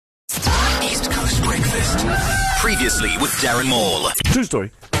Breakfast. Previously with Darren Maul. True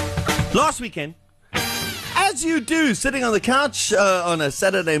story. Last weekend, as you do, sitting on the couch on a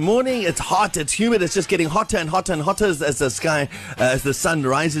Saturday morning, it's hot, it's humid, it's just getting hotter and hotter and hotter as the sky, as the sun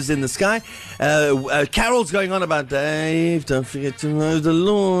rises in the sky. Carols going on about, Dave, don't forget to mow the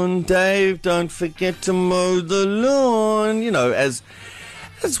lawn. Dave, don't forget to mow the lawn. You know, as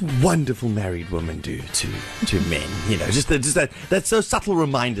wonderful married women do to men. You know, just that's so subtle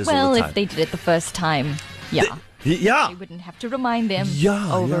reminders all Well, the time. if they did it the first time, yeah. Yeah. You wouldn't have to remind them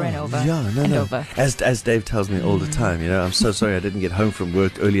over and over and over. As Dave tells me all the time, you know, I'm so sorry I didn't get home from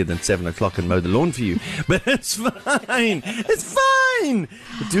work earlier than 7 o'clock and mow the lawn for you. But it's fine. It's fine.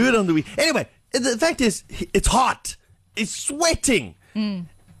 Do it on the week. Anyway, the fact is, it's hot. It's sweating. And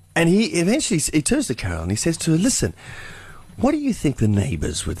he eventually turns to Carol and he says to her, listen, what do you think the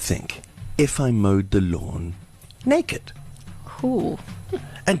neighbors would think if I mowed the lawn naked? Cool.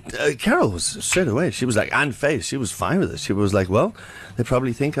 And Carol was straight away. She was like unfazed. She was fine with it. She was like, well, they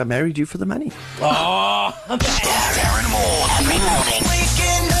probably think I married you for the money. Darren Maul every morning.